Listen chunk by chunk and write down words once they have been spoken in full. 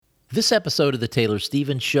This episode of The Taylor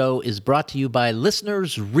Stevens Show is brought to you by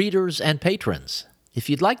listeners, readers, and patrons. If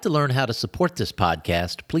you'd like to learn how to support this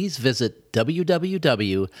podcast, please visit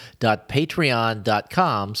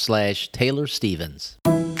www.patreon.com/Taylor Stevens.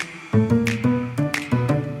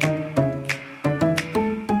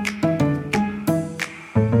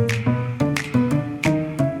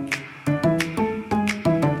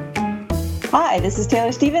 Hi, this is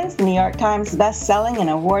Taylor Stevens, the New York Times best-selling and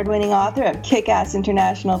award-winning author of kick-ass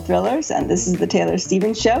international thrillers, and this is The Taylor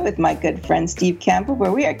Stevens Show with my good friend Steve Campbell,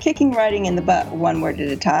 where we are kicking writing in the butt one word at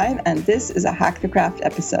a time, and this is a Hack the Craft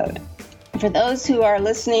episode. For those who are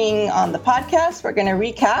listening on the podcast, we're going to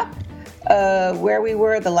recap where we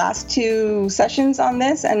were the last two sessions on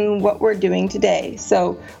this and what we're doing today.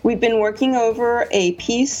 So we've been working over a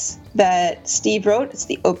piece that Steve wrote. It's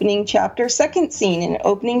the opening chapter, second scene in an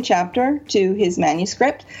opening chapter to his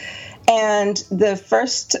manuscript. And the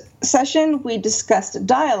first session, we discussed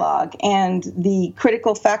dialogue and the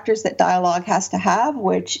critical factors that dialogue has to have,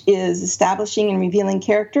 which is establishing and revealing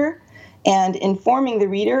character and informing the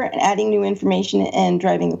reader and adding new information and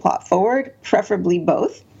driving the plot forward, preferably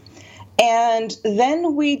both. And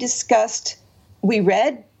then we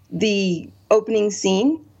read the opening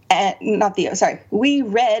scene, we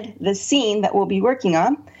read the scene that we'll be working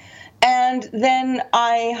on. And then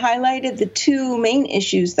I highlighted the two main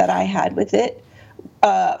issues that I had with it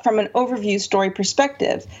from an overview story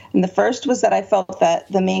perspective. And the first was that I felt that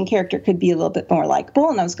the main character could be a little bit more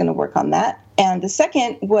likable, and I was going to work on that. And the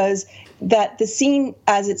second was that the scene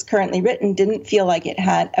as it's currently written didn't feel like it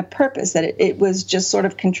had a purpose, that it was just sort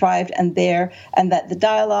of contrived and there, and that the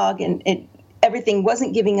dialogue and everything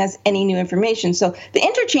wasn't giving us any new information. So the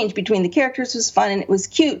interchange between the characters was fun and it was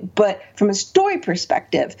cute, but from a story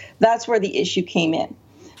perspective, that's where the issue came in.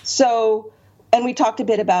 So, and we talked a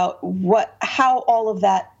bit about how all of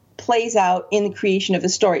that plays out in the creation of a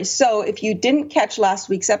story. So if you didn't catch last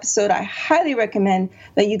week's episode, I highly recommend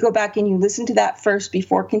that you go back and you listen to that first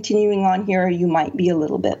before continuing on here, or you might be a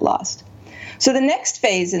little bit lost. So the next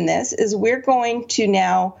phase in this is we're going to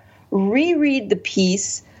now reread the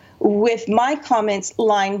piece with my comments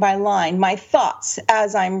line by line, my thoughts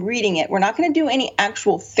as I'm reading it. We're not going to do any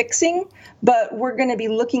actual fixing, but we're going to be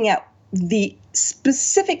looking at the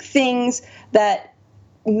specific things that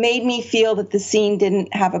made me feel that the scene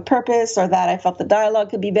didn't have a purpose, or that I felt the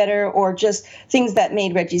dialogue could be better, or just things that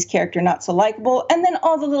made Reggie's character not so likable, and then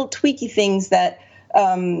all the little tweaky things that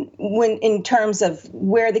when in terms of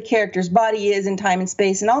where the character's body is in time and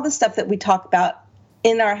space, and all the stuff that we talk about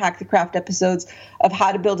in our Hack the Craft episodes of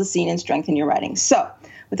how to build a scene and strengthen your writing. So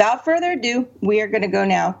without further ado, we are going to go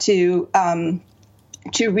now to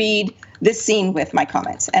read this scene with my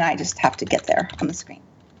comments, and I just have to get there on the screen.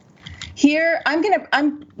 Here,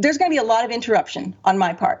 there's going to be a lot of interruption on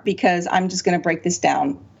my part because I'm just going to break this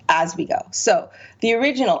down as we go. So the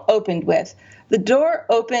original opened with, the door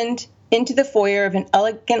opened into the foyer of an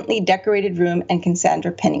elegantly decorated room and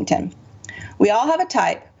Cassandra Pennington. We all have a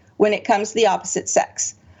type when it comes to the opposite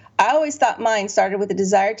sex. I always thought mine started with a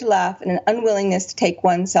desire to laugh and an unwillingness to take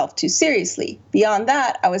oneself too seriously. Beyond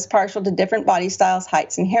that, I was partial to different body styles,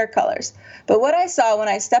 heights, and hair colors. But what I saw when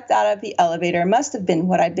I stepped out of the elevator must have been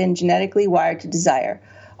what I'd been genetically wired to desire.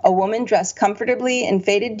 A woman dressed comfortably in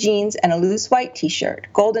faded jeans and a loose white t-shirt,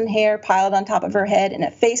 golden hair piled on top of her head, and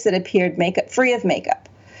a face that appeared free of makeup.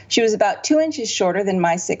 She was about 2 inches shorter than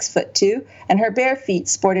my 6'2", and her bare feet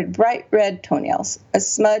sported bright red toenails. A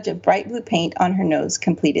smudge of bright blue paint on her nose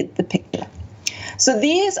completed the picture. So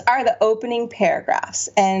these are the opening paragraphs,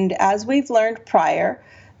 and as we've learned prior,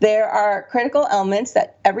 there are critical elements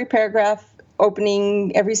that every paragraph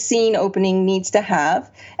opening, every scene opening needs to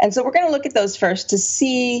have. And so we're going to look at those first to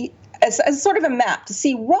see, as sort of a map, to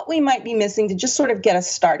see what we might be missing to just sort of get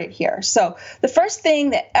us started here. So the first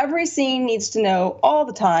thing that every scene needs to know all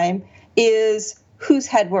the time is whose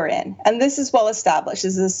head we're in. And this is well established.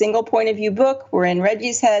 This is a single point of view book. We're in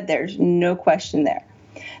Reggie's head. There's no question there.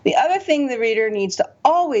 The other thing the reader needs to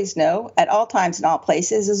always know at all times and all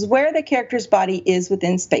places is where the character's body is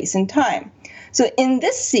within space and time. So in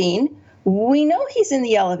this scene, we know he's in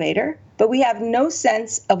the elevator, but we have no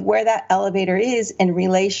sense of where that elevator is in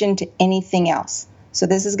relation to anything else. So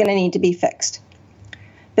this is going to need to be fixed.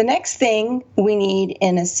 The next thing we need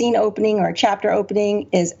in a scene opening or a chapter opening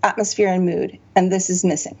is atmosphere and mood, and this is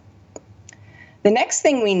missing. The next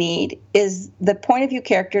thing we need is the point of view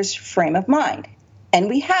character's frame of mind. And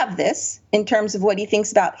we have this in terms of what he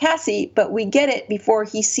thinks about Cassie, but we get it before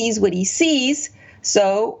he sees what he sees,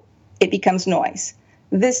 so it becomes noise.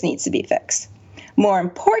 This needs to be fixed. More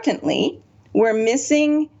importantly, we're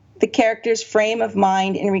missing the character's frame of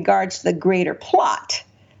mind in regards to the greater plot.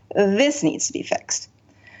 This needs to be fixed.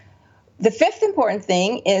 The fifth important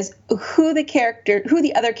thing is who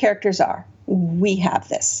the other characters are. We have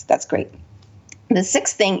this. That's great. The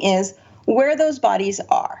sixth thing is where those bodies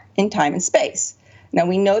are in time and space. Now,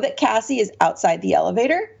 we know that Cassie is outside the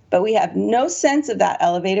elevator, but we have no sense of that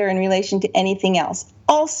elevator in relation to anything else.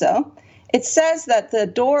 Also, it says that the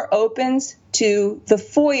door opens to the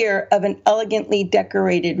foyer of an elegantly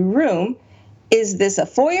decorated room. Is this a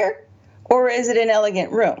foyer or is it an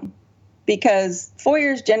elegant room? Because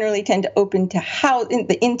foyers generally tend to open to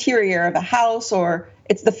the interior of a house, or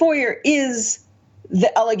the foyer is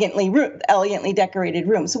the elegantly decorated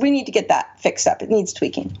room. So we need to get that fixed up. It needs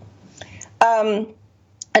tweaking.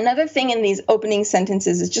 Another thing in these opening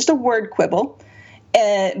sentences is just a word quibble,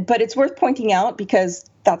 but it's worth pointing out because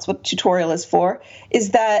that's what tutorial is for,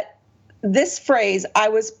 is that this phrase, I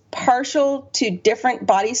was partial to different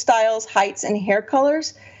body styles, heights, and hair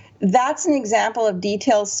colors, that's an example of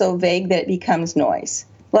details so vague that it becomes noise.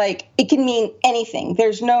 Like, it can mean anything.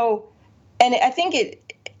 And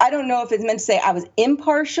I don't know if it's meant to say I was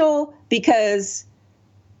impartial, because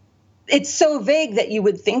it's so vague that you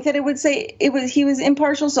would think that it would say he was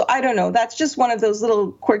impartial. So I don't know. That's just one of those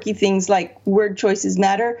little quirky things, like word choices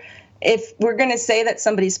matter. If we're going to say that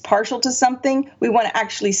somebody's partial to something, we want to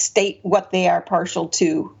actually state what they are partial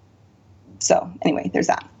to. So anyway, there's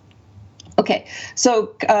that. Okay,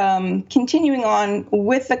 so continuing on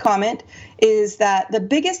with the comment is that the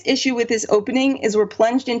biggest issue with this opening is we're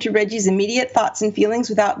plunged into Reggie's immediate thoughts and feelings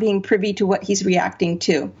without being privy to what he's reacting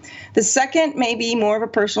to. The second may be more of a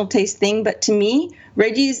personal taste thing, but to me,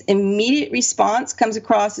 Reggie's immediate response comes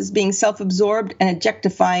across as being self-absorbed and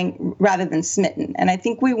objectifying rather than smitten. And I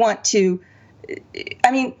think we want to,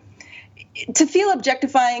 to feel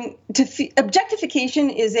objectifying, objectification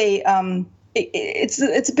is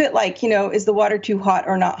it's a bit like, is the water too hot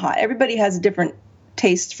or not hot? Everybody has a different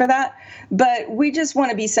taste for that, but we just want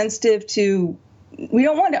to be sensitive to, we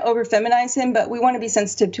don't want to over feminize him, but we want to be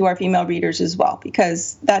sensitive to our female readers as well,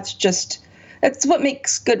 because that's what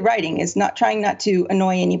makes good writing, is not trying not to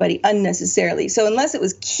annoy anybody unnecessarily. So unless it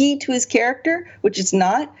was key to his character, which it's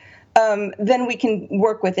not, then we can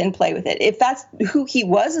work with and play with it. If that's who he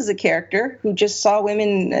was as a character, who just saw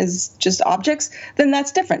women as just objects, then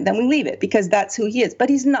that's different. Then we leave it, because that's who he is. But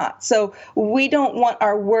he's not. So we don't want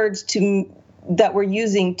our words that we're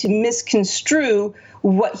using to misconstrue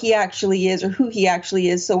what he actually is or who he actually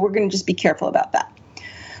is. So we're going to just be careful about that.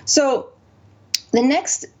 So the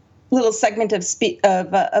next little segment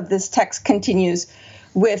of this text continues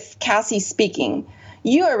with Cassie speaking.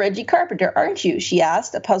 You are Reggie Carpenter, aren't you? She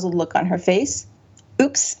asked, a puzzled look on her face.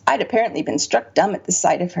 Oops, I'd apparently been struck dumb at the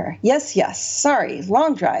sight of her. Yes, sorry,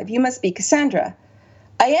 long drive. You must be Cassandra.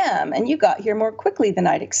 I am, and you got here more quickly than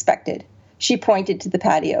I'd expected. She pointed to the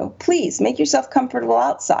patio. Please, make yourself comfortable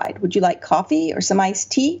outside. Would you like coffee or some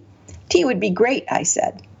iced tea? Tea would be great, I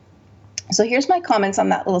said. So here's my comments on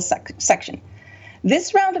that little section.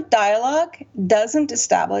 This round of dialogue doesn't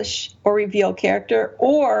establish or reveal character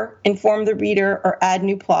or inform the reader or add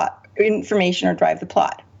new plot information or drive the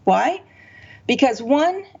plot. Why? Because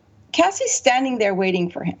one, Cassie's standing there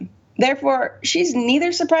waiting for him. Therefore, she's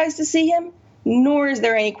neither surprised to see him, nor is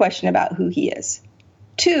there any question about who he is.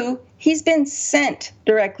 Two, he's been sent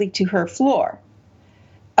directly to her floor.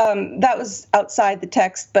 That was outside the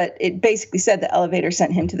text, but it basically said the elevator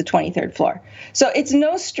sent him to the 23rd floor. So it's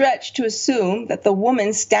no stretch to assume that the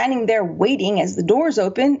woman standing there waiting as the doors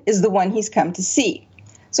open is the one he's come to see.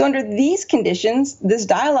 So under these conditions, this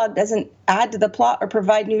dialogue doesn't add to the plot or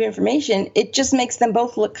provide new information. It just makes them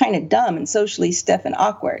both look kind of dumb and socially stiff and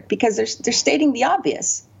awkward, because they're stating the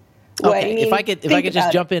obvious. Okay, if I could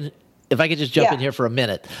just jump in. If I could just jump in here for a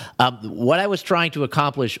minute. What I was trying to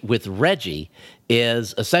accomplish with Reggie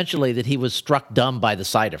is essentially that he was struck dumb by the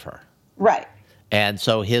sight of her. Right. And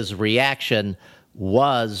so his reaction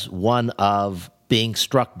was one of being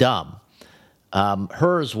struck dumb.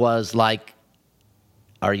 Hers was like,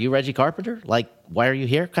 are you Reggie Carpenter? Like, why are you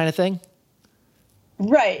here kind of thing?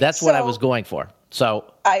 Right. That's what I was going for.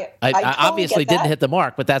 So I totally obviously didn't hit the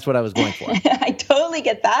mark, but that's what I was going for. I totally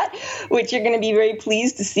get that, which you're going to be very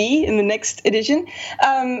pleased to see in the next edition.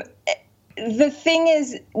 The thing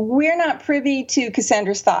is, we're not privy to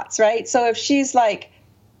Cassandra's thoughts, right? So if she's like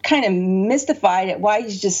kind of mystified at why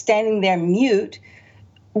he's just standing there mute,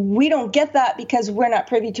 we don't get that because we're not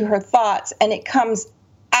privy to her thoughts, and it comes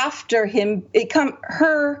after him.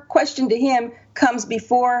 Her question to him comes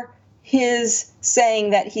before his saying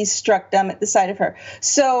that he's struck dumb at the sight of her.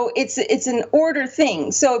 So it's an order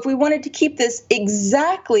thing. So if we wanted to keep this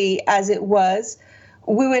exactly as it was,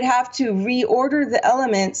 we would have to reorder the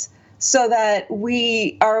elements so that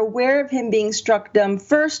we are aware of him being struck dumb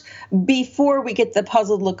first before we get the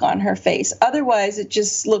puzzled look on her face. Otherwise,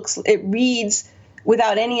 it reads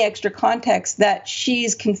without any extra context that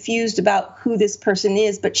she's confused about who this person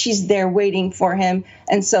is, but she's there waiting for him.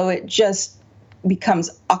 And so it just becomes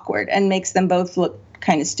awkward and makes them both look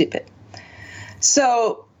kind of stupid.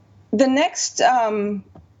 So the next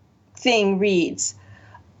thing reads,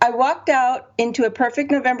 I walked out into a perfect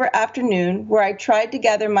November afternoon where I tried to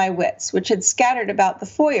gather my wits, which had scattered about the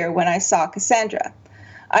foyer when I saw Cassandra.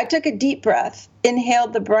 I took a deep breath,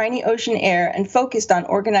 inhaled the briny ocean air, and focused on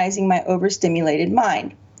organizing my overstimulated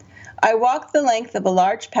mind. I walked the length of a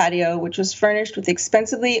large patio, which was furnished with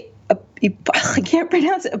expensively,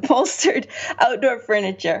 upholstered outdoor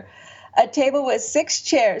furniture. A table with 6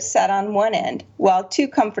 chairs sat on one end, while 2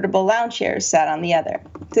 comfortable lounge chairs sat on the other.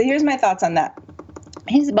 So here's my thoughts on that.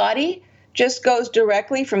 His body just goes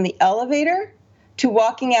directly from the elevator to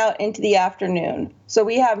walking out into the afternoon. So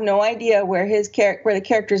we have no idea where the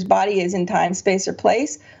character's body is in time, space, or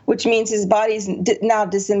place, which means his body's now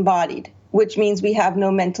disembodied, which means we have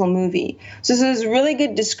no mental movie. So this is a really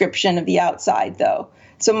good description of the outside, though.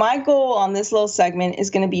 So my goal on this little segment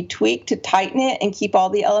is going to be tweak to tighten it and keep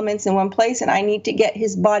all the elements in one place. And I need to get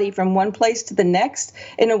his body from one place to the next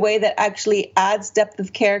in a way that actually adds depth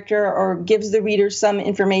of character or gives the reader some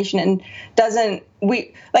information and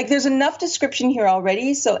there's enough description here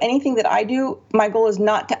already. So anything that I do, my goal is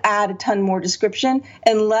not to add a ton more description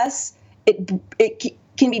unless it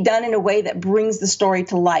can be done in a way that brings the story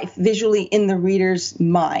to life visually in the reader's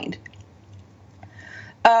mind.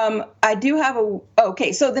 I do have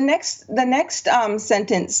so the next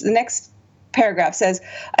sentence, the next paragraph says,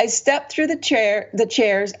 I stepped through the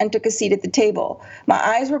chairs and took a seat at the table. My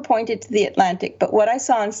eyes were pointed to the Atlantic, but what I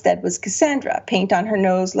saw instead was Cassandra, paint on her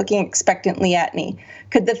nose, looking expectantly at me.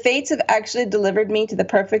 Could the fates have actually delivered me to the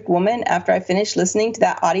perfect woman after I finished listening to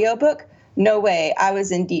that audiobook? No way. I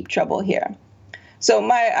was in deep trouble here. So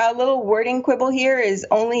my little wording quibble here is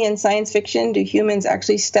only in science fiction do humans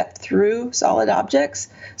actually step through solid objects.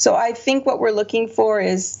 So I think what we're looking for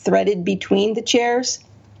is threaded between the chairs.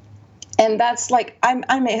 And that's like,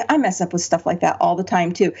 I mess up with stuff like that all the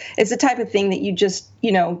time too. It's the type of thing that you just,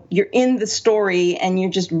 you're in the story and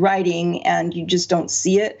you're just writing and you just don't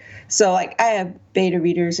see it. So like I have beta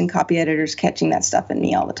readers and copy editors catching that stuff in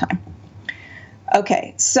me all the time.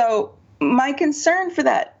 Okay, so my concern for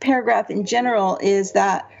that paragraph in general is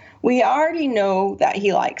that we already know that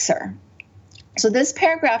he likes her. So this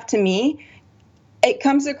paragraph to me, it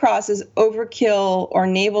comes across as overkill or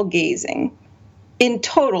navel gazing in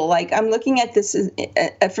total. Like I'm looking at this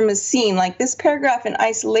from a scene, like this paragraph in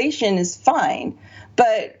isolation is fine,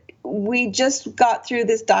 but we just got through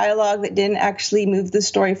this dialogue that didn't actually move the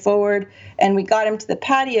story forward, and we got him to the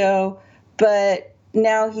patio, but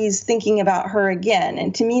now he's thinking about her again.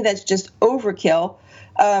 And to me, that's just overkill.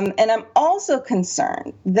 And I'm also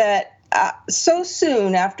concerned that so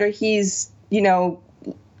soon after he's,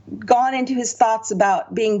 gone into his thoughts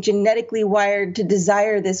about being genetically wired to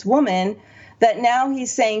desire this woman, that now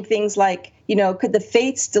he's saying things like, could the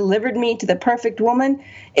fates delivered me to the perfect woman?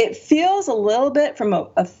 It feels a little bit from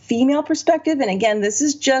a female perspective. And again, this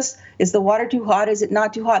is just, is the water too hot? Is it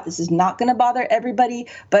not too hot? This is not going to bother everybody,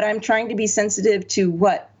 but I'm trying to be sensitive to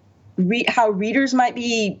how readers might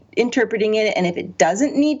be interpreting it. And if it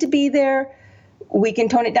doesn't need to be there, we can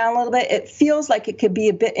tone it down a little bit. It feels like it could be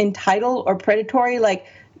a bit entitled or predatory, like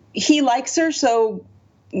he likes her, so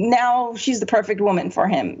now she's the perfect woman for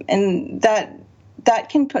him. And that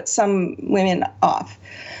can put some women off.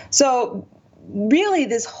 So really,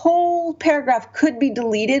 this whole paragraph could be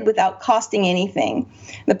deleted without costing anything.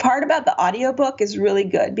 The part about the audiobook is really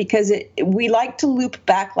good because we like to loop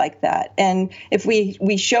back like that. And if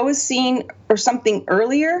we show a scene or something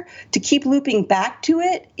earlier, to keep looping back to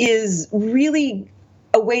it is really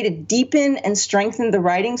a way to deepen and strengthen the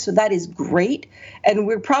writing. So that is great. And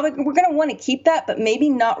we're going to want to keep that, but maybe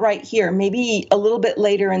not right here, maybe a little bit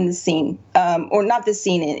later in the scene, or not the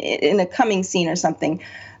scene, in a coming scene or something.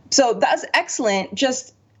 So that's excellent.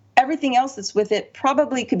 Just everything else that's with it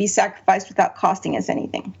probably could be sacrificed without costing us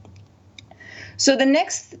anything. So the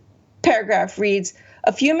next paragraph reads,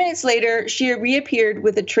 a few minutes later, she reappeared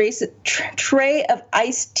with a tray of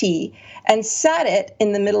iced tea and sat it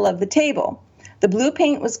in the middle of the table. The blue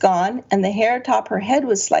paint was gone, and the hair atop her head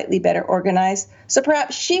was slightly better organized, so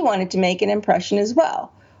perhaps she wanted to make an impression as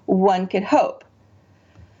well. One could hope.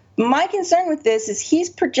 My concern with this is he's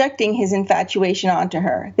projecting his infatuation onto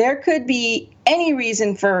her. There could be any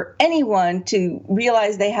reason for anyone to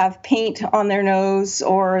realize they have paint on their nose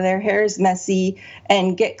or their hair is messy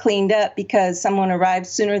and get cleaned up because someone arrived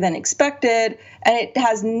sooner than expected. And it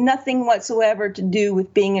has nothing whatsoever to do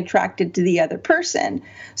with being attracted to the other person.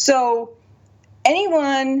 So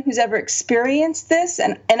anyone who's ever experienced this,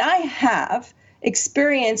 and I have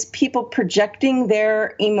experienced people projecting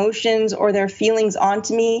their emotions or their feelings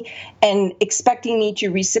onto me and expecting me to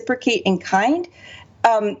reciprocate in kind,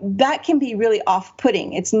 that can be really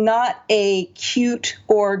off-putting. It's not a cute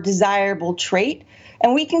or desirable trait.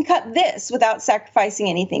 And we can cut this without sacrificing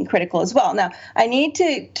anything critical as well. Now, I need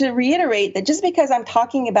to reiterate that just because I'm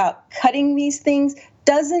talking about cutting these things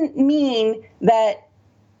doesn't mean that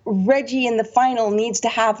Reggie in the final needs to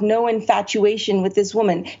have no infatuation with this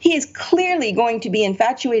woman. He is clearly going to be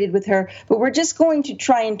infatuated with her, but we're just going to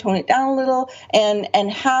try and tone it down a little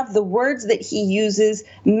and have the words that he uses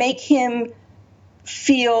make him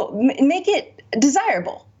make it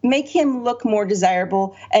desirable, make him look more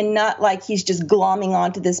desirable and not like he's just glomming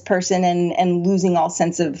onto this person and losing all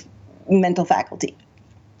sense of mental faculty.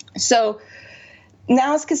 So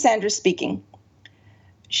now is Cassandra speaking.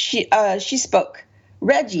 She spoke.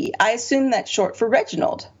 Reggie, I assume that's short for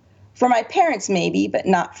Reginald. For my parents, maybe, but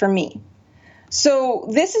not for me. So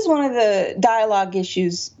this is one of the dialogue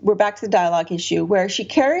issues. We're back to the dialogue issue where she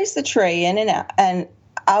carries the tray in and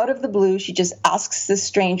out of the blue, she just asks the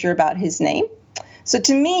stranger about his name. So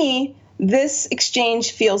to me, this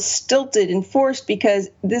exchange feels stilted and forced because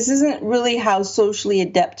this isn't really how socially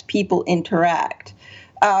adept people interact.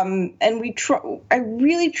 And I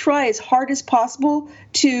really try as hard as possible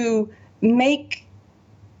to make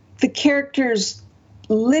the characters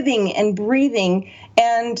living and breathing.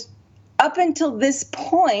 And up until this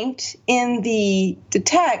point in the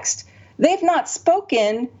text, they've not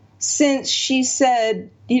spoken since she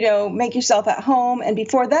said, make yourself at home. And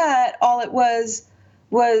before that, all it was,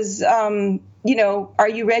 are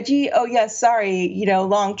you Reggie? Oh, yes, sorry,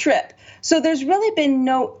 long trip. So there's really been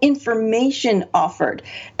no information offered.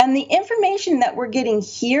 And the information that we're getting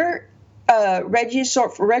here, Reggie is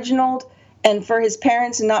short for Reginald, and for his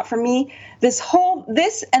parents and not for me, this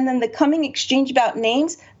and then the coming exchange about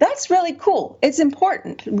names, that's really cool. It's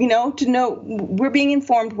important, to know we're being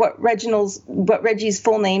informed what Reggie's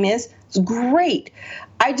full name is. It's great.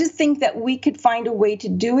 I just think that we could find a way to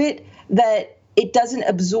do it that it doesn't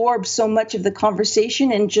absorb so much of the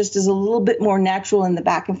conversation and just is a little bit more natural in the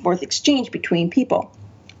back and forth exchange between people.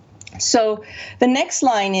 So the next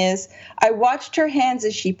line is, I watched her hands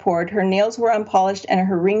as she poured. Her nails were unpolished and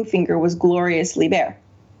her ring finger was gloriously bare.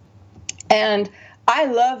 And I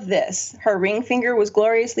love this. Her ring finger was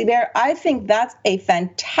gloriously bare. I think that's a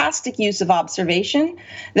fantastic use of observation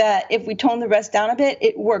that if we tone the rest down a bit,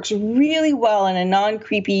 it works really well in a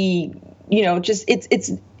non-creepy,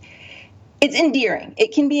 it's endearing.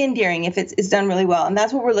 It can be endearing if it's done really well. And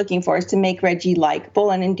that's what we're looking for, is to make Reggie likable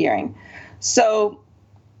and endearing. So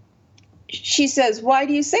she says, why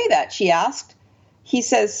do you say that? She asked. He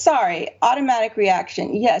says, sorry, automatic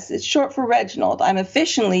reaction. Yes, it's short for Reginald. I'm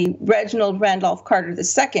officially Reginald Randolph Carter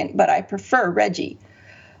II, but I prefer Reggie.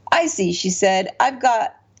 I see, she said. I've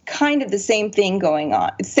got kind of the same thing going.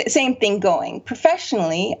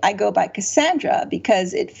 Professionally, I go by Cassandra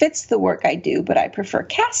because it fits the work I do, but I prefer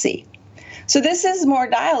Cassie. So this is more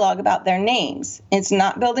dialogue about their names. It's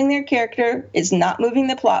not building their character. It's not moving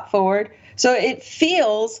the plot forward. So it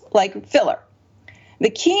feels like filler. The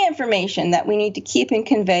key information that we need to keep and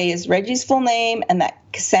convey is Reggie's full name and that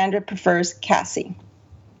Cassandra prefers Cassie.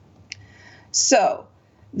 So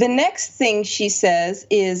the next thing she says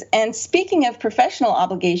is, and speaking of professional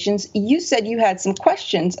obligations, you said you had some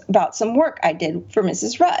questions about some work I did for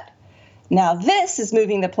Mrs. Rudd. Now this is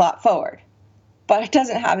moving the plot forward, but it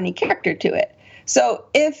doesn't have any character to it. So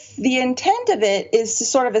if the intent of it is to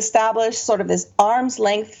sort of establish sort of this arm's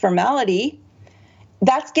length formality,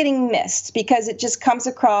 that's getting missed because it just comes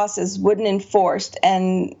across as wooden and forced.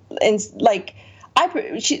 And like,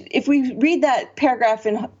 if we read that paragraph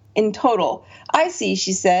in total, I see,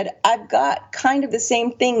 she said, I've got kind of the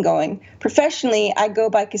same thing going. Professionally, I go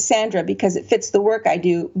by Cassandra because it fits the work I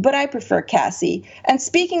do, but I prefer Cassie. And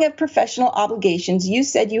speaking of professional obligations, you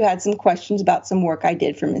said you had some questions about some work I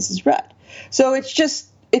did for Mrs. Rudd. So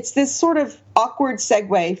it's this sort of awkward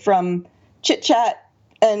segue from chit-chat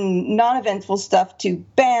and non-eventful stuff to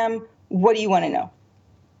bam, what do you want to know?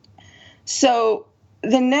 So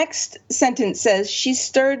the next sentence says, she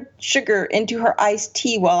stirred sugar into her iced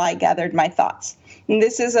tea while I gathered my thoughts. And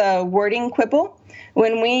this is a wording quibble.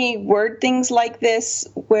 When we word things like this,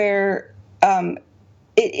 where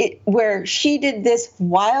where she did this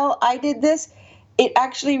while I did this, it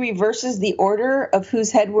actually reverses the order of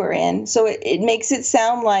whose head we're in. So it makes it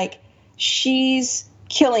sound like she's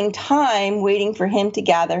killing time waiting for him to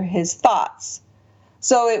gather his thoughts.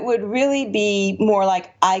 So it would really be more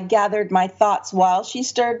like, I gathered my thoughts while she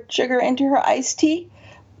stirred sugar into her iced tea,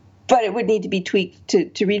 but it would need to be tweaked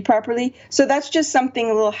to read properly. So that's just something,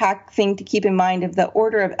 a little hack thing to keep in mind of the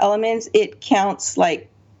order of elements. It counts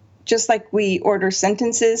just like we order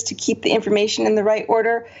sentences to keep the information in the right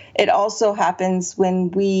order. It also happens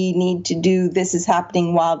when we need to do this is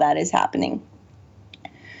happening while that is happening.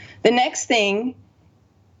 The next thing,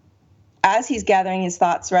 as he's gathering his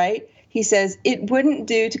thoughts, right, he says, it wouldn't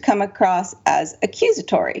do to come across as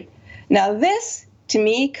accusatory. Now this, to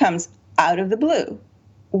me, comes out of the blue.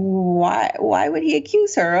 Why would he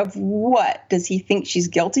accuse her of what? Does he think she's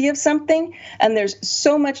guilty of something? And there's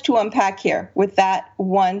so much to unpack here with that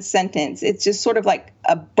one sentence. It's just sort of like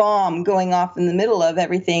a bomb going off in the middle of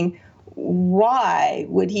everything. Why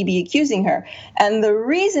would he be accusing her? And the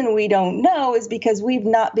reason we don't know is because we've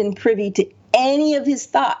not been privy to any of his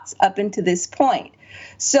thoughts up until this point.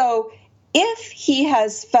 So if he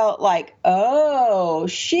has felt like, oh,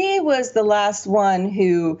 she was the last one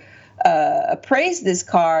who appraised this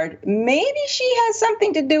card, maybe she has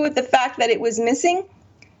something to do with the fact that it was missing.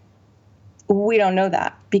 We don't know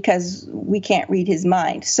that because we can't read his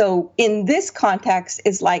mind. So in this context,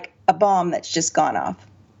 it's like a bomb that's just gone off.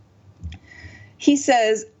 He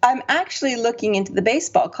says, I'm actually looking into the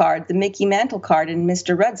baseball card, the Mickey Mantle card in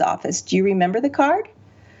Mr. Rudd's office. Do you remember the card?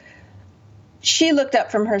 She looked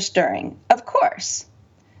up from her stirring. Of course.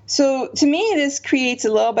 So to me, this creates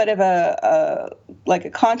a little bit of a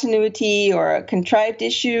continuity or a contrived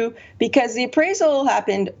issue because the appraisal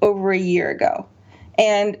happened over a year ago.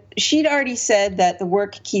 And she'd already said that the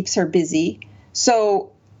work keeps her busy.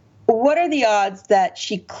 So what are the odds that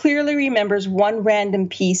she clearly remembers one random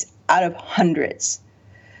piece out of hundreds?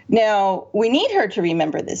 Now, we need her to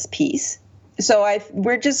remember this piece. So I'm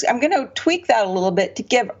going to tweak that a little bit to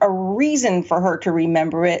give a reason for her to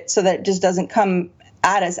remember it so that it just doesn't come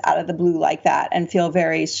at us out of the blue like that and feel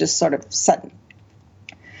very just sort of sudden.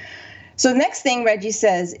 So the next thing Reggie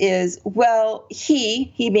says is, well,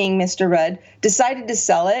 he being Mr. Rudd, decided to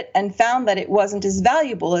sell it and found that it wasn't as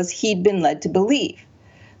valuable as he'd been led to believe.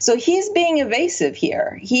 So he's being evasive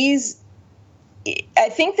here. I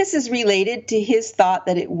think this is related to his thought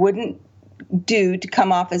that it wouldn't do to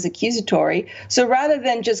come off as accusatory. So rather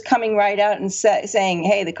than just coming right out and saying,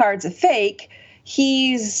 hey, the card's a fake,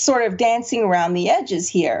 he's sort of dancing around the edges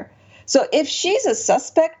here. So if she's a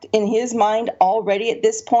suspect in his mind already at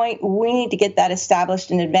this point, we need to get that established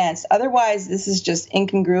in advance. Otherwise, this is just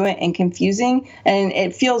incongruent and confusing, and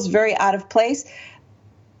it feels very out of place.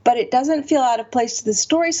 But it doesn't feel out of place to the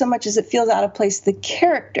story so much as it feels out of place to the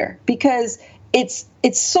character, because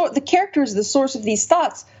the character is the source of these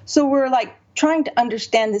thoughts. So we're like trying to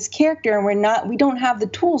understand this character, and we don't have the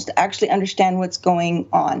tools to actually understand what's going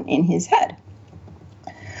on in his head.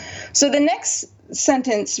 So the next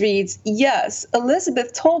sentence reads, yes,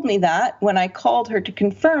 Elizabeth told me that when I called her to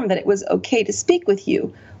confirm that it was okay to speak with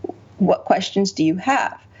you. What questions do you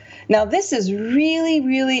have? Now, this is really,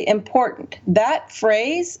 really important. That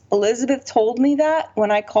phrase, Elizabeth told me that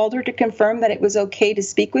when I called her to confirm that it was okay to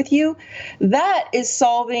speak with you, that is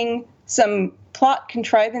solving some plot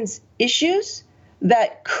contrivance issues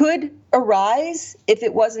that could arise if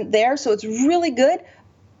it wasn't there. So it's really good,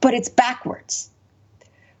 but it's backwards.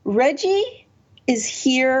 Reggie is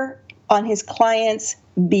here on his client's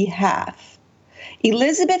behalf.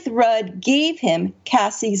 Elizabeth Rudd gave him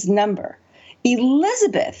Cassie's number.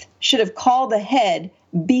 Elizabeth should have called ahead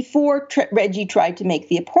before Reggie tried to make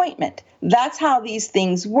the appointment. That's how these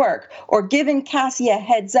things work. Or given Cassie a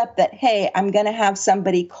heads up that, hey, I'm going to have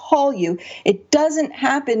somebody call you. It doesn't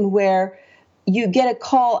happen where you get a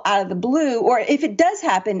call out of the blue, or if it does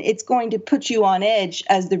happen, it's going to put you on edge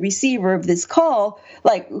as the receiver of this call.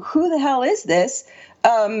 Like, who the hell is this?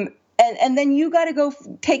 And then you got to go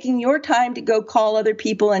taking your time to go call other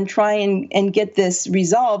people and try and get this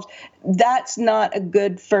resolved. That's not a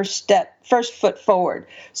good first foot forward.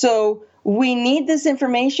 So we need this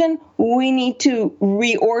information. We need to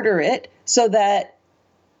reorder it so that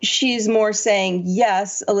she's more saying,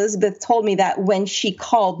 yes, Elizabeth told me that when she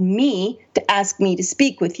called me to ask me to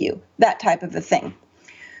speak with you, that type of a thing.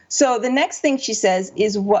 So the next thing she says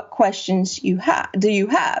is, what questions do you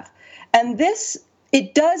have? And this,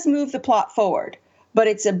 it does move the plot forward, but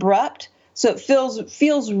it's abrupt, so it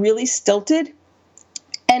feels really stilted.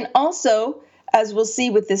 And also, as we'll see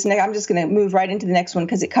with this next, I'm just going to move right into the next one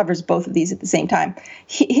because it covers both of these at the same time.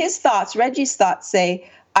 His thoughts, Reggie's thoughts say,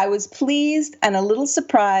 I was pleased and a little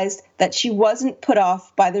surprised that she wasn't put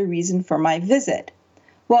off by the reason for my visit.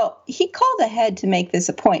 Well, he called ahead to make this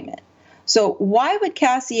appointment. So why would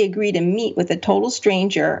Cassie agree to meet with a total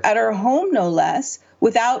stranger at her home, no less,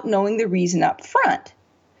 without knowing the reason up front?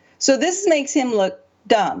 So this makes him look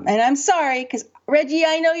dumb. And I'm sorry, because Reggie,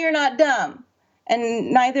 I know you're not dumb.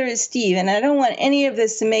 And neither is Steve. And I don't want any of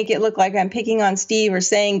this to make it look like I'm picking on Steve or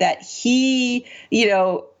saying that he,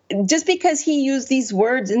 just because he used these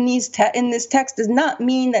words in this text does not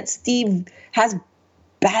mean that Steve has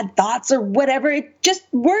bad thoughts or whatever. It's just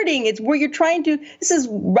wording. It's where you're trying to,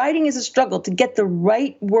 writing is a struggle to get the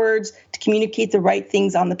right words to communicate the right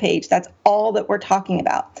things on the page. That's all that we're talking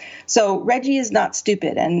about. So Reggie is not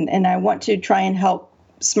stupid, and I want to try and help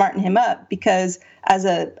smarten him up, because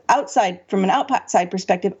from an outside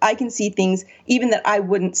perspective, I can see things even that I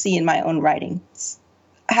wouldn't see in my own writing. It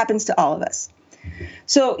happens to all of us.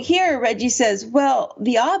 So here Reggie says, well,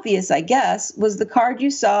 the obvious, I guess, was the card you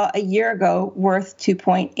saw a year ago worth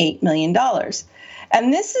 $2.8 million.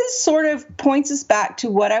 And this is sort of points us back to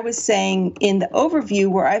what I was saying in the overview,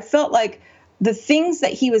 where I felt like the things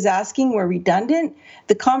that he was asking were redundant.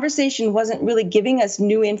 The conversation wasn't really giving us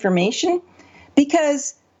new information,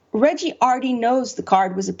 because Reggie already knows the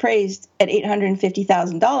card was appraised at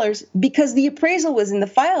 $850,000 because the appraisal was in the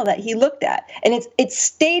file that he looked at. And it's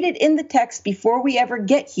stated in the text before we ever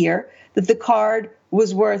get here that the card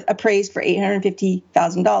was appraised for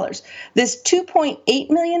 $850,000. This $2.8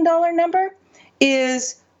 million number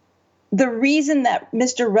is the reason that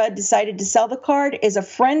Mr. Rudd decided to sell the card. Is a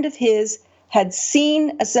friend of his had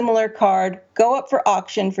seen a similar card go up for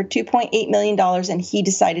auction for $2.8 million, and he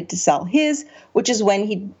decided to sell his, which is when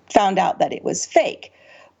he found out that it was fake.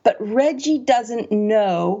 But Reggie doesn't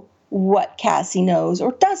know what Cassie knows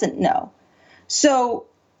or doesn't know. So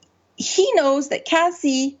he knows that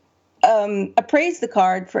Cassie appraised the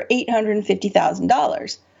card for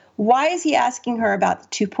 $850,000. Why is he asking her about the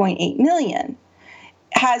 $2.8 million?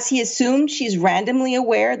 Has he assumed she's randomly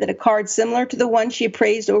aware that a card similar to the one she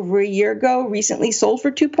appraised over a year ago recently sold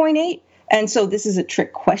for 2.8? And so this is a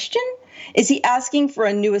trick question? Is he asking for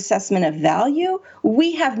a new assessment of value?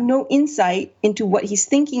 We have no insight into what he's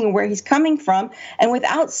thinking or where he's coming from. And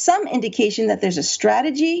without some indication that there's a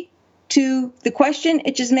strategy to the question,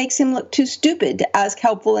 it just makes him look too stupid to ask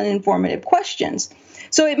helpful and informative questions.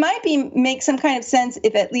 So it might make some kind of sense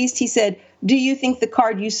if at least he said, do you think the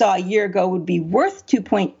card you saw a year ago would be worth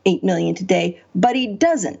 $2.8 million today? But he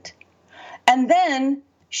doesn't. And then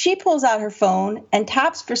she pulls out her phone and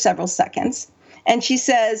taps for several seconds. And she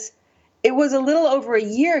says, it was a little over a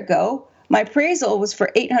year ago. My appraisal was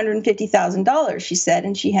for $850,000, she said,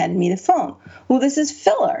 and she handed me the phone. Well, this is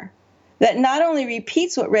filler that not only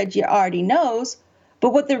repeats what Reggie already knows,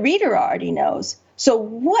 but what the reader already knows. So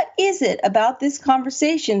what is it about this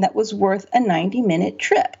conversation that was worth a 90-minute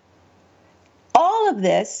trip? All of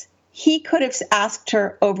this, he could have asked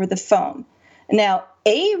her over the phone. Now,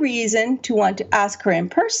 a reason to want to ask her in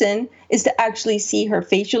person is to actually see her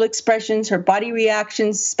facial expressions, her body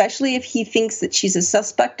reactions, especially if he thinks that she's a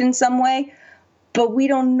suspect in some way. But we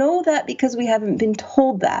don't know that because we haven't been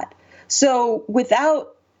told that. So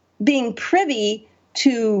without being privy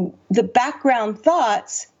to the background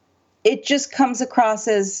thoughts, it just comes across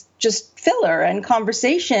as just filler and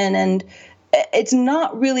conversation, and it's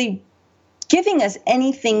not really giving us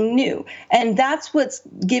anything new. And that's what's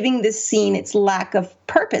giving this scene its lack of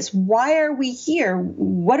purpose. Why are we here?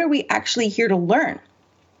 What are we actually here to learn?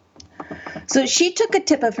 So she took a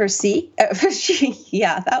tip of her tea.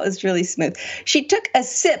 Yeah, that was really smooth. She took a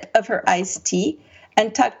sip of her iced tea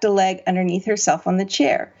and tucked a leg underneath herself on the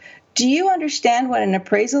chair. Do you understand what an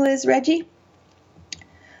appraisal is, Reggie?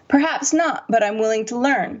 Perhaps not, but I'm willing to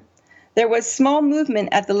learn. There was small movement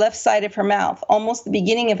at the left side of her mouth, almost the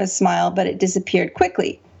beginning of a smile, but it disappeared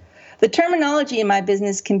quickly. The terminology in my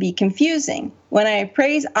business can be confusing. When I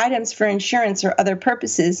appraise items for insurance or other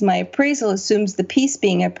purposes, my appraisal assumes the piece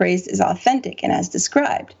being appraised is authentic and as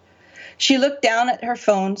described. She looked down at her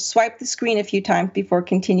phone, swiped the screen a few times before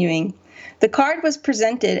continuing. The card was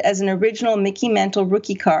presented as an original Mickey Mantle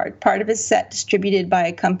rookie card, part of a set distributed by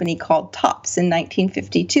a company called Topps in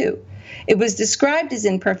 1952. It was described as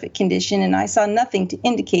in perfect condition, and I saw nothing to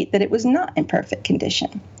indicate that it was not in perfect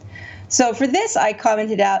condition. So for this, I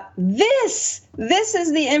commented out, this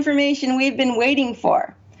is the information we've been waiting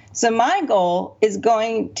for. So my goal is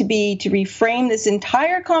going to be to reframe this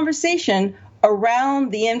entire conversation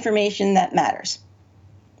around the information that matters.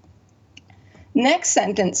 Next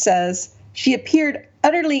sentence says, she appeared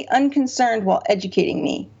utterly unconcerned while educating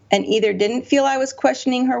me, and either didn't feel I was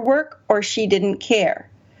questioning her work or she didn't care.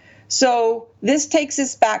 So this takes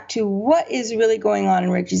us back to what is really going on in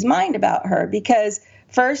Reggie's mind about her, because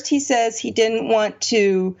first he says he didn't want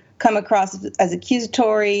to come across as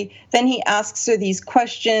accusatory. Then he asks her these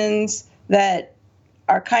questions that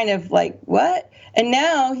are kind of like, what? And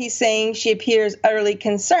now he's saying she appears utterly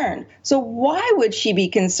concerned. So why would she be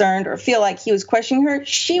concerned or feel like he was questioning her?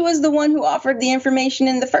 She was the one who offered the information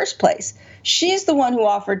in the first place. She's the one who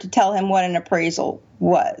offered to tell him what an appraisal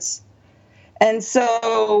was. And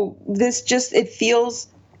so it feels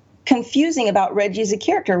confusing about Reggie as a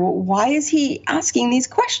character. Why is he asking these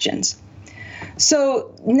questions?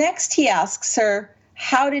 So next he asks her,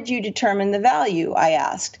 how did you determine the value? I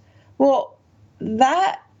asked. Well,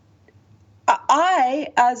 I,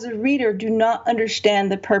 as a reader, do not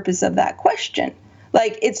understand the purpose of that question.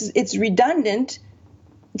 Like, it's redundant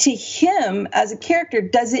to him as a character.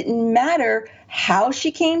 Does it matter how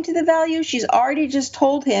she came to the value? She's already just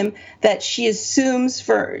told him that she assumes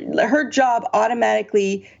her job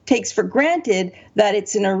automatically takes for granted that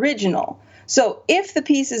it's an original. So if the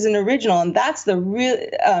piece is an original, and that's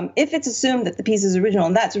if it's assumed that the piece is original,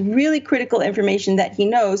 and that's really critical information that he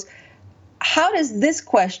knows, how does this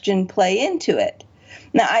question play into it?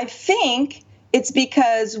 Now, I think it's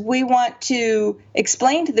because we want to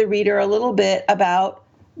explain to the reader a little bit about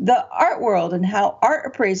the art world and how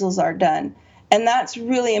art appraisals are done. And that's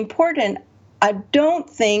really important. I don't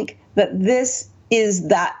think that this is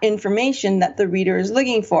that information that the reader is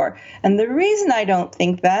looking for. And the reason I don't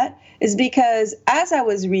think that is because as I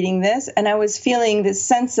was reading this and I was feeling this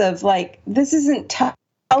sense of like, this isn't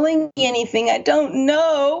telling me anything I don't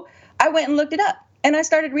know, I went and looked it up and I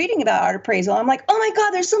started reading about art appraisal. I'm like, oh my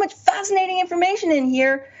God, there's so much fascinating information in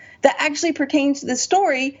here that actually pertains to the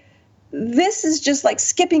story. This is just like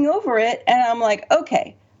skipping over it. And I'm like,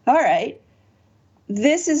 okay, all right.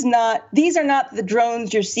 These are not the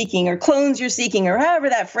drones you're seeking or clones you're seeking or however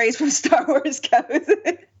that phrase from Star Wars goes.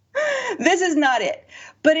 This is not it.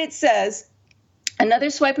 But it says, another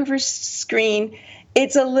swipe of her screen,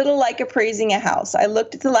 it's a little like appraising a house. I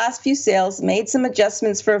looked at the last few sales, made some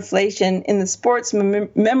adjustments for inflation in the sports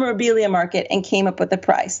memorabilia market, and came up with the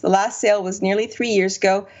price. The last sale was nearly 3 years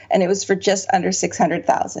ago, and it was for just under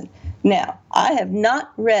 $600,000. Now, I have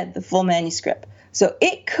not read the full manuscript, so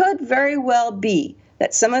it could very well be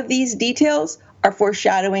that some of these details are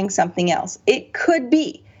foreshadowing something else. It could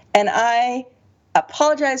be, and I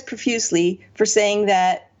apologize profusely for saying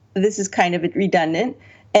that this is kind of redundant.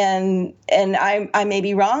 And I may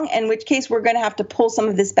be wrong, in which case we're going to have to pull some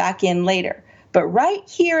of this back in later. But right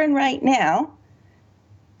here and right now,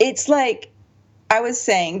 it's like I was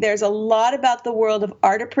saying, there's a lot about the world of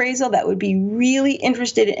art appraisal that would be really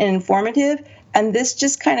interested and informative. And this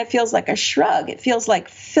just kind of feels like a shrug. It feels like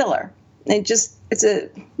filler. It's a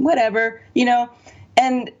whatever,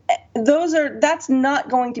 and that's not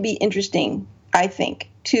going to be interesting, I think,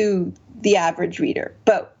 to the average reader.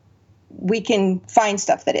 But we can find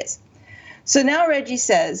stuff that is. So now Reggie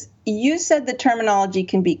says, you said the terminology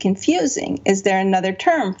can be confusing. Is there another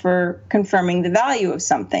term for confirming the value of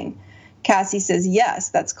something? Cassie says, yes,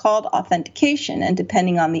 that's called authentication, and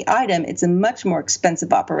depending on the item, it's a much more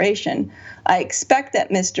expensive operation. I expect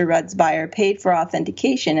that Mr. Rudd's buyer paid for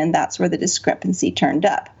authentication, and that's where the discrepancy turned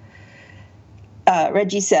up.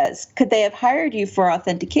 Reggie says, could they have hired you for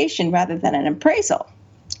authentication rather than an appraisal?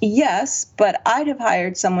 Yes, but I'd have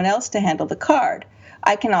hired someone else to handle the card.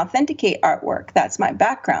 I can authenticate artwork, that's my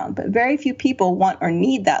background, but very few people want or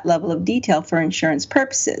need that level of detail for insurance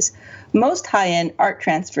purposes. Most high-end art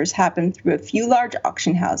transfers happen through a few large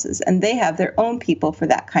auction houses, and they have their own people for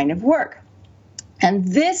that kind of work. And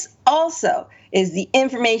this also is the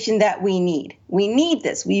information that we need. We need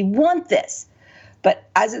this. We want this. But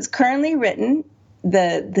as it's currently written,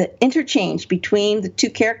 the interchange between the two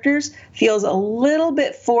characters feels a little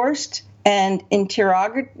bit forced and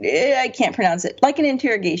I can't pronounce it, like an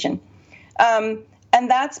interrogation. And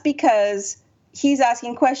that's because he's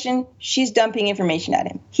asking a question, she's dumping information at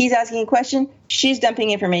him. He's asking a question, she's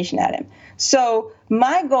dumping information at him. So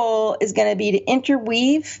my goal is going to be to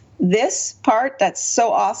interweave this part that's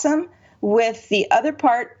so awesome with the other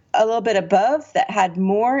part a little bit above that had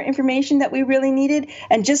more information that we really needed,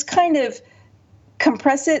 and just kind of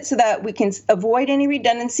compress it so that we can avoid any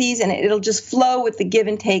redundancies, and it'll just flow with the give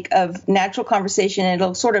and take of natural conversation, and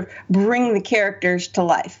it'll sort of bring the characters to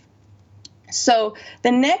life. So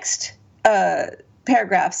the next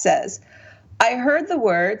paragraph says, I heard the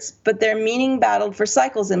words, but their meaning battled for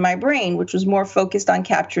cycles in my brain, which was more focused on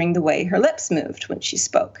capturing the way her lips moved when she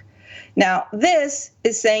spoke. Now, this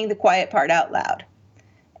is saying the quiet part out loud.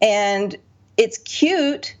 And it's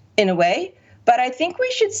cute in a way, but But I think we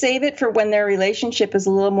should save it for when their relationship is a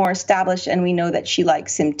little more established and we know that she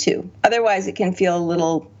likes him too. Otherwise, it can feel a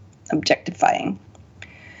little objectifying.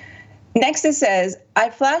 Next it says, I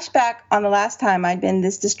flashed back on the last time I'd been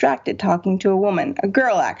this distracted talking to a woman, a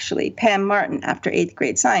girl actually, Pam Martin, after 8th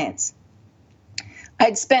grade science.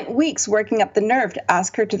 I'd spent weeks working up the nerve to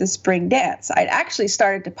ask her to the spring dance. I'd actually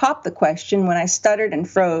started to pop the question when I stuttered and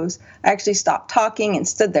froze. I actually stopped talking and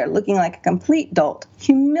stood there looking like a complete dolt.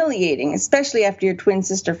 Humiliating, especially after your twin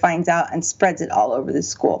sister finds out and spreads it all over the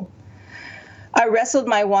school. I wrestled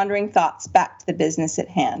my wandering thoughts back to the business at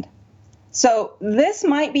hand. So this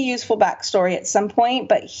might be useful backstory at some point,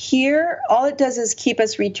 but here all it does is keep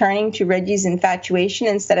us returning to Reggie's infatuation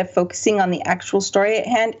instead of focusing on the actual story at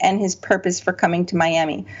hand and his purpose for coming to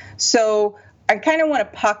Miami. So I kind of want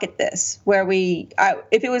to pocket this where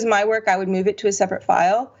if it was my work, I would move it to a separate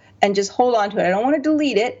file and just hold on to it. I don't want to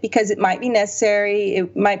delete it because it might be necessary.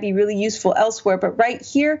 It might be really useful elsewhere. But right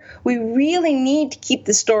here, we really need to keep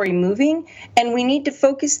the story moving, and we need to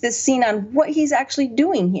focus this scene on what he's actually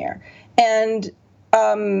doing here. And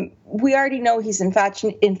we already know he's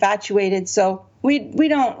infatuated, so we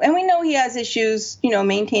don't, and we know he has issues,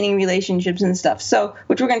 maintaining relationships and stuff. So,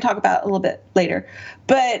 which we're going to talk about a little bit later.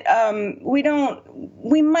 But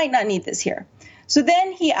we might not need this here. So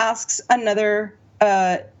then he asks another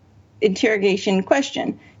interrogation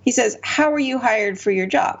question. He says, "How were you hired for your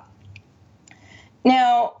job?"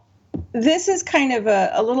 Now, this is kind of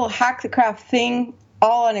a little hack the craft thing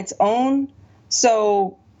all on its own.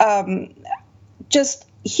 So. Just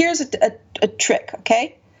here's a trick,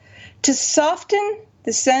 okay? To soften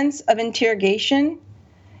the sense of interrogation,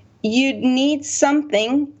 you'd need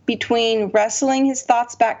something between wrestling his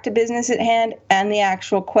thoughts back to business at hand and the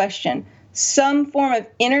actual question. Some form of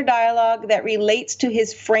inner dialogue that relates to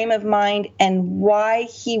his frame of mind and why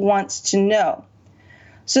he wants to know.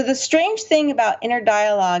 So the strange thing about inner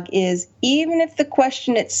dialogue is even if the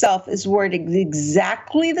question itself is worded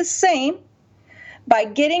exactly the same, by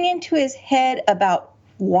getting into his head about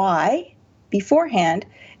why beforehand,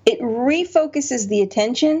 it refocuses the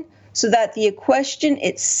attention so that the question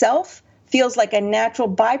itself feels like a natural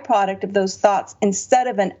byproduct of those thoughts instead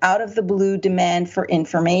of an out-of-the-blue demand for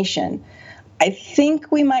information. I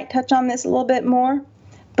think we might touch on this a little bit more,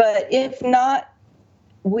 but if not,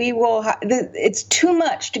 we will. It's too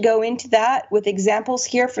much to go into that with examples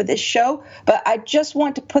here for this show, but I just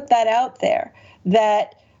want to put that out there,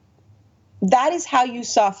 that is how you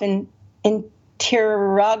soften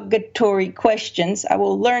interrogatory questions. I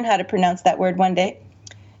will learn how to pronounce that word one day.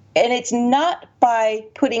 And it's not by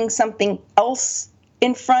putting something else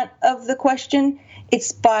in front of the question.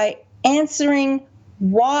 It's by answering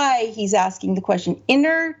why he's asking the question.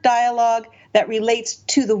 Inner dialogue that relates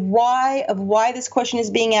to the why of why this question is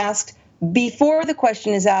being asked before the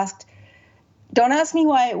question is asked. Don't ask me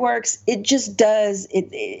why it works. It just does.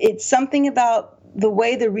 It's something about the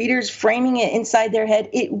way the reader's framing it inside their head.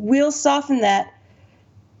 It will soften that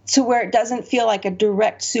to where it doesn't feel like a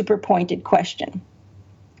direct, super pointed question.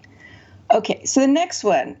 Okay, so the next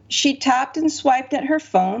one. She tapped and swiped at her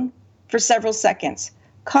phone for several seconds.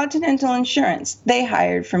 Continental Insurance, they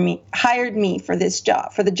hired me for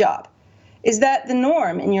the job. Is that the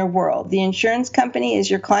norm in your world? The insurance company is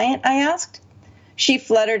your client, I asked. She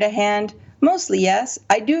fluttered a hand. Mostly, yes.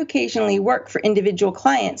 I do occasionally work for individual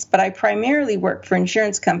clients, but I primarily work for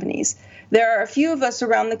insurance companies. There are a few of us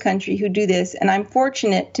around the country who do this, and I'm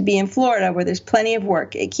fortunate to be in Florida where there's plenty of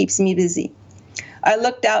work. It keeps me busy. I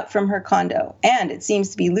looked out from her condo, and it seems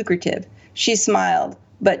to be lucrative. She smiled,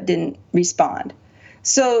 but didn't respond.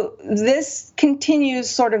 So this continues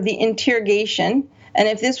sort of the interrogation. And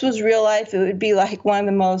if this was real life, it would be like one of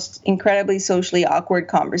the most incredibly socially awkward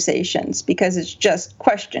conversations because it's just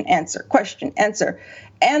question, answer, question, answer.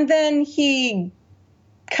 And then he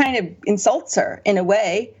kind of insults her in a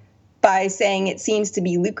way by saying it seems to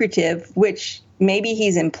be lucrative, which maybe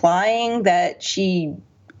he's implying that she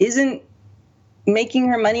isn't making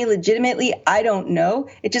her money legitimately. I don't know.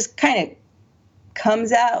 It just kind of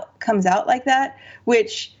comes out like that,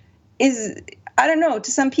 which is, I don't know, to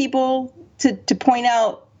some people, to point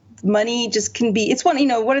out money just can be, it's one,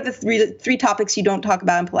 what are the three topics you don't talk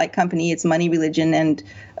about in polite company? It's money, religion, and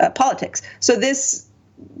politics. So this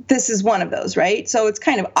is one of those, right? So it's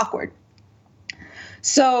kind of awkward.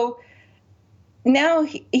 So now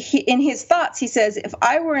he, in his thoughts, he says, if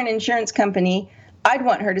I were an insurance company, I'd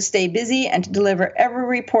want her to stay busy and to deliver every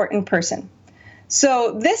report in person.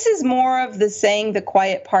 So this is more of the saying the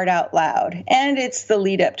quiet part out loud, and it's the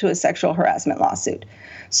lead up to a sexual harassment lawsuit.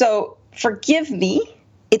 So forgive me,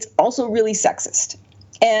 it's also really sexist.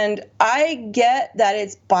 And I get that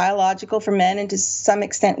it's biological for men and to some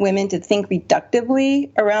extent women to think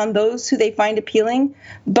reductively around those who they find appealing,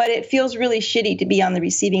 but it feels really shitty to be on the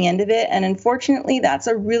receiving end of it. And unfortunately, that's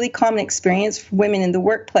a really common experience for women in the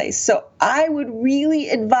workplace. So I would really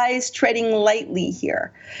advise treading lightly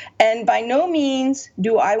here. And by no means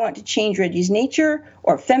do I want to change Reggie's nature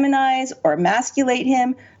or feminize or emasculate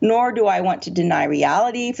him, nor do I want to deny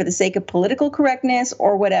reality for the sake of political correctness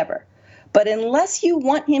or whatever. But unless you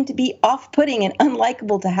want him to be off-putting and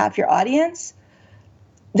unlikable to half your audience,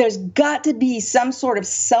 there's got to be some sort of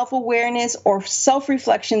self-awareness or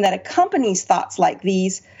self-reflection that accompanies thoughts like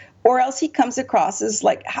these, or else he comes across as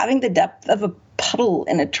like having the depth of a puddle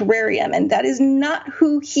in a terrarium, and that is not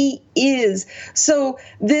who he is. So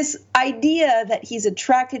this idea that he's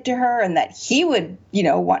attracted to her and that he would,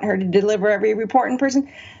 want her to deliver every report in person,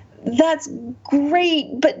 that's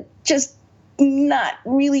great, but just not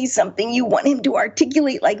really something you want him to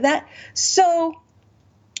articulate like that. So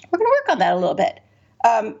we're going to work on that a little bit.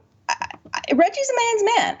 Reggie's a man's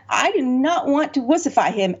man. I do not want to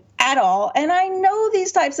wussify him at all. And I know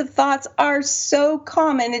these types of thoughts are so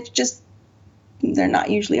common. It's just, they're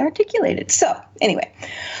not usually articulated. So anyway,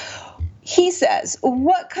 he says,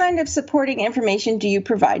 what kind of supporting information do you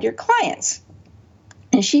provide your clients?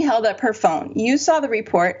 And she held up her phone. You saw the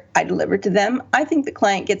report I delivered to them. I think the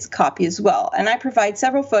client gets a copy as well. And I provide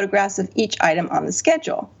several photographs of each item on the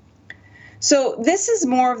schedule. So this is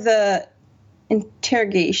more of the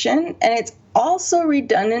interrogation, and it's also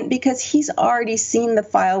redundant because he's already seen the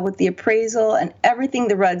file with the appraisal and everything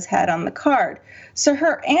the Rudds had on the card. So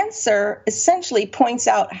her answer essentially points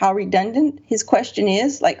out how redundant his question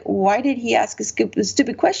is. Like, why did he ask a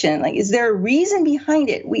stupid question? Like, is there a reason behind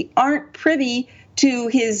it? We aren't privy to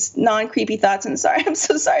his non-creepy thoughts. And I'm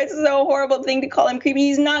so sorry. It's a horrible thing to call him creepy.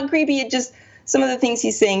 He's not creepy. It just, some of the things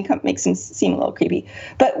he's saying makes him seem a little creepy.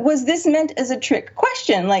 But was this meant as a trick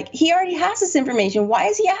question? Like, he already has this information. Why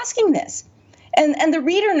is he asking this? And the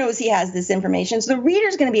reader knows he has this information. So the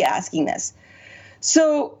reader's going to be asking this.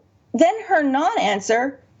 So then her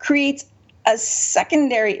non-answer creates a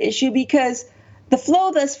secondary issue because the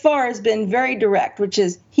flow thus far has been very direct, which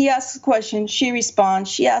is he asks a question, she responds,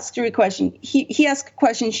 she asks a question, he asks a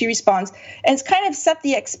question, she responds. And it's kind of set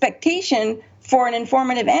the expectation for an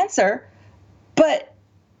informative answer, but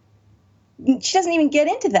she doesn't even get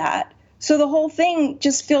into that. So the whole thing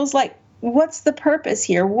just feels like, what's the purpose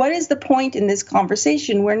here? What is the point in this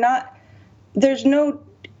conversation?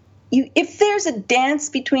 If there's a dance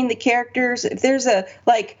between the characters, if there's a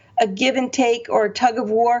give and take or a tug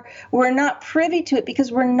of war, we're not privy to it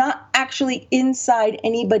because we're not actually inside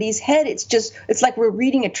anybody's head. It's like we're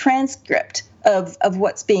reading a transcript of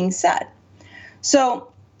what's being said.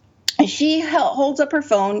 So she holds up her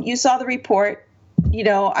phone. You saw the report.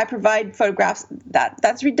 I provide photographs.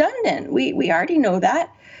 That's redundant. We already know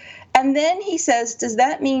that. And then he says, does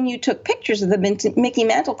that mean you took pictures of the Mickey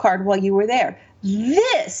Mantle card while you were there?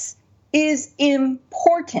 This is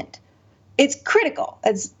important. It's critical.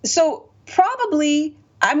 So probably,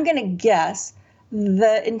 I'm going to guess,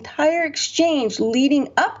 the entire exchange leading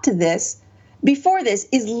up to this, before this,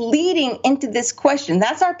 is leading into this question.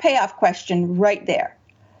 That's our payoff question right there.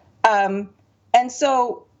 And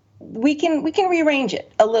so we can rearrange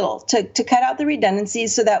it a little to cut out the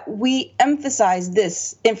redundancies so that we emphasize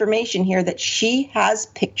this information here that she has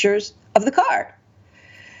pictures of the card.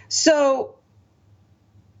 So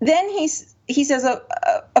then she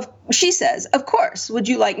says, of course, would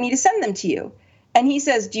you like me to send them to you? And he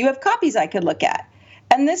says, do you have copies I could look at?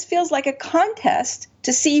 And this feels like a contest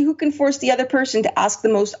to see who can force the other person to ask the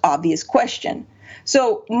most obvious question.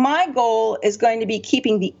 So my goal is going to be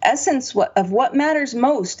keeping the essence of what matters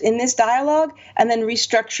most in this dialogue and then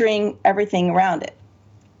restructuring everything around it.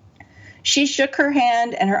 She shook her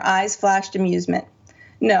hand and her eyes flashed amusement.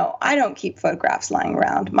 No, I don't keep photographs lying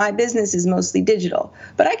around. My business is mostly digital,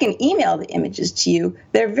 but I can email the images to you.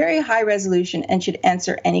 They're very high resolution and should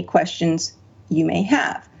answer any questions you may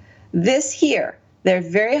have. This here, they're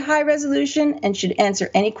very high resolution and should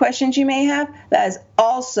answer any questions you may have. That is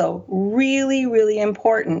also really, really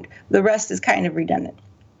important. The rest is kind of redundant.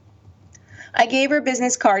 I gave her a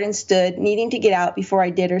business card and stood, needing to get out before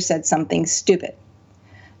I did or said something stupid.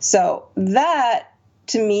 So that,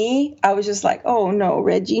 to me, I was just like, oh no,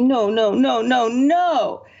 Reggie,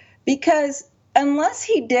 no. Because unless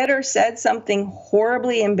he did or said something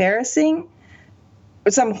horribly embarrassing,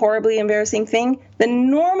 some horribly embarrassing thing, the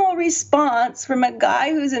normal response from a guy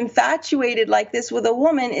who's infatuated like this with a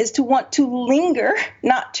woman is to want to linger,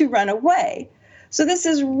 not to run away. So this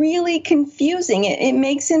is really confusing. It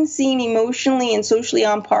makes him seem emotionally and socially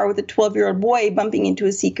on par with a 12-year-old boy bumping into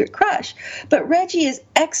a secret crush. But Reggie is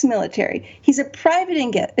ex-military. He's a private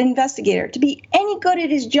investigator. To be any good at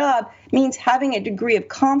his job means having a degree of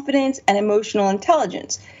confidence and emotional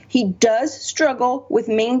intelligence. He does struggle with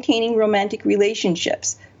maintaining romantic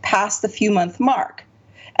relationships past the few-month mark.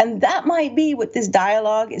 And that might be what this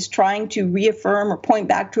dialogue is trying to reaffirm or point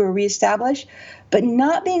back to or reestablish. But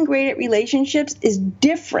not being great at relationships is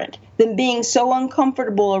different than being so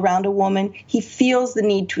uncomfortable around a woman he feels the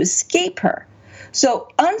need to escape her. So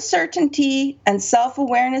uncertainty and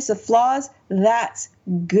self-awareness of flaws, that's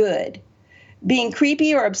good. Being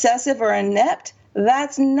creepy or obsessive or inept,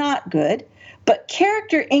 that's not good. But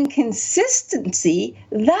character inconsistency,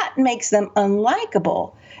 that makes them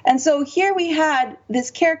unlikable. And so here we had this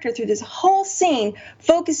character through this whole scene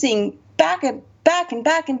focusing back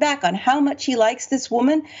on how much he likes this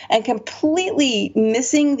woman and completely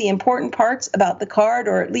missing the important parts about the card,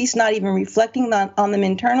 or at least not even reflecting on them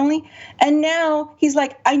internally. And now he's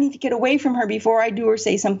like, I need to get away from her before I do or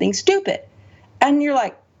say something stupid. And you're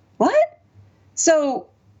like, what? So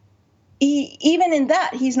even in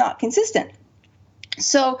that, he's not consistent.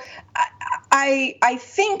 So I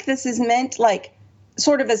think this is meant like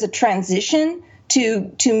sort of as a transition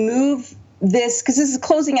to move this, because this is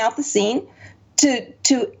closing out the scene, to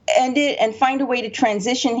end it and find a way to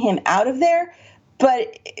transition him out of there.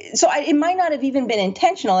 But so it might not have even been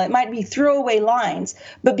intentional. It might be throwaway lines.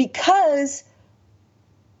 But because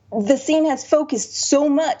the scene has focused so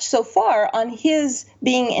much so far on his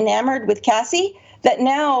being enamored with Cassie, that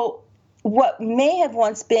now what may have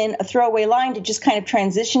once been a throwaway line to just kind of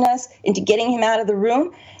transition us into getting him out of the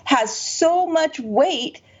room has so much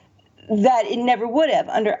weight that it never would have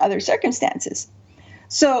under other circumstances.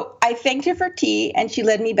 So I thanked her for tea, and she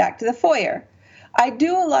led me back to the foyer. I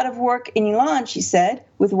do a lot of work in Elan, she said,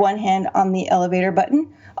 with one hand on the elevator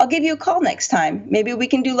button. I'll give you a call next time. Maybe we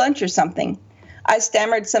can do lunch or something. I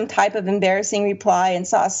stammered some type of embarrassing reply and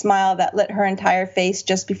saw a smile that lit her entire face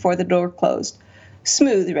just before the door closed.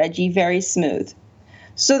 Smooth, Reggie, very smooth.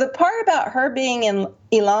 So the part about her being in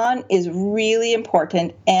Elan is really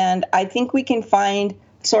important, and I think we can find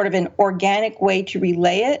sort of an organic way to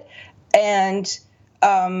relay it and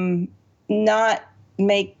not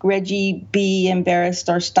make Reggie be embarrassed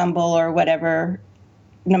or stumble or whatever.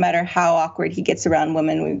 No matter how awkward he gets around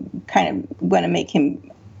women, we kind of want to make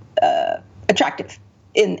him attractive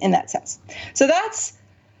in that sense. So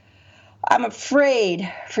I'm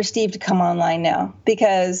afraid for Steve to come online now,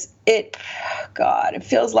 because it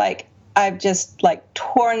feels like I've just like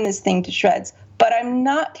torn this thing to shreds. But I'm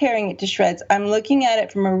not tearing it to shreds. I'm looking at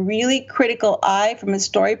it from a really critical eye, from a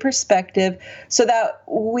story perspective, so that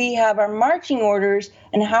we have our marching orders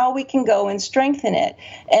and how we can go and strengthen it.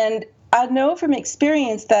 And I know from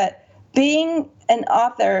experience that being an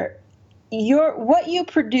author, what you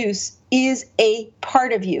produce is a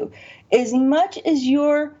part of you. As much as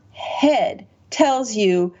your head tells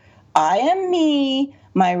you, I am me,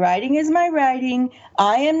 my writing is my writing,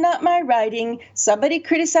 I am not my writing, somebody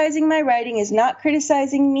criticizing my writing is not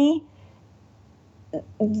criticizing me,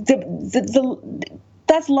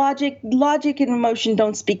 that's logic. Logic and emotion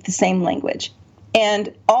don't speak the same language.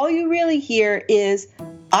 And all you really hear is,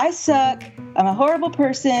 I suck, I'm a horrible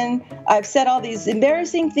person, I've said all these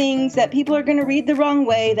embarrassing things that people are going to read the wrong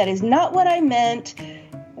way, that is not what I meant,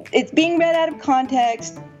 it's being read out of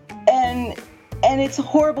context, and it's a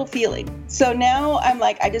horrible feeling. So now I'm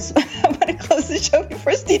like, I want to close the show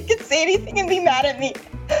before Steve can say anything and be mad at me.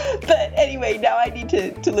 But anyway, now I need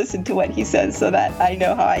to listen to what he says so that I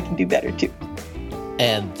know how I can do better too.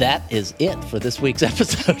 And that is it for this week's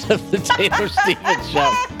episode of the Taylor Stevens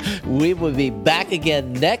Show. We will be back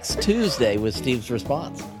again next Tuesday with Steve's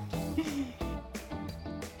response.